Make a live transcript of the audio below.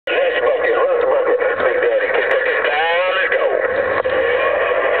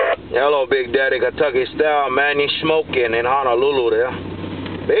know, Big Daddy, Kentucky style, man, you smoking in Honolulu there.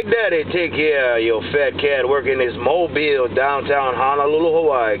 Big Daddy, take care of your fat cat working this mobile downtown Honolulu,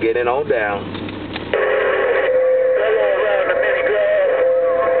 Hawaii. Get it on down.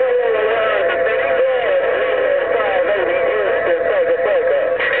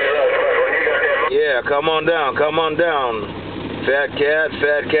 Yeah, come on down, come on down. Fat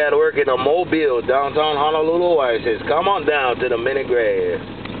cat working a mobile downtown Honolulu, Hawaii. Says, come on down to the mini grass.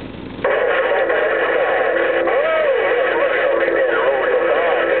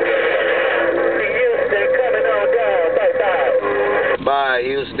 Bye,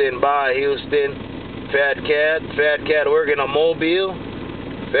 Houston, bye, Houston. Fat cat working a mobile.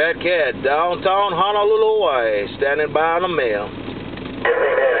 Fat cat, downtown Honolulu, Hawaii, standing by on the mail.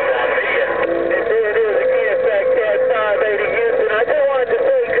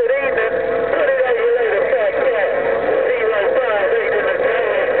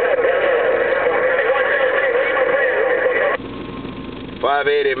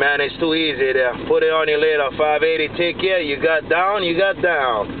 $580, man, it's too easy there. Put it on you later. $580, take care. You got down, you got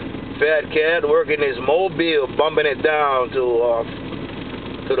down. Fat cat working his mobile, bumping it down to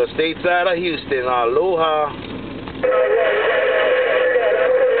the state side of Houston. Aloha.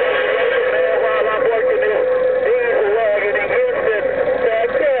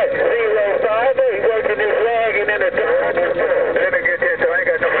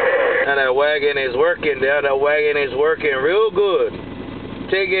 And that wagon is working there. That wagon is working real good.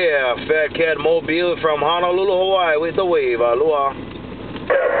 Take care, Fat Cat Mobile from Honolulu, Hawaii with the wave. Aloha.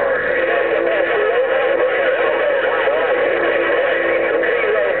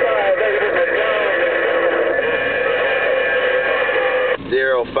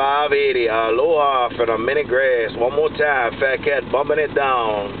 $580. Aloha for the mini grass. One more time, Fat Cat bumping it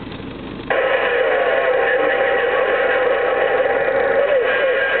down.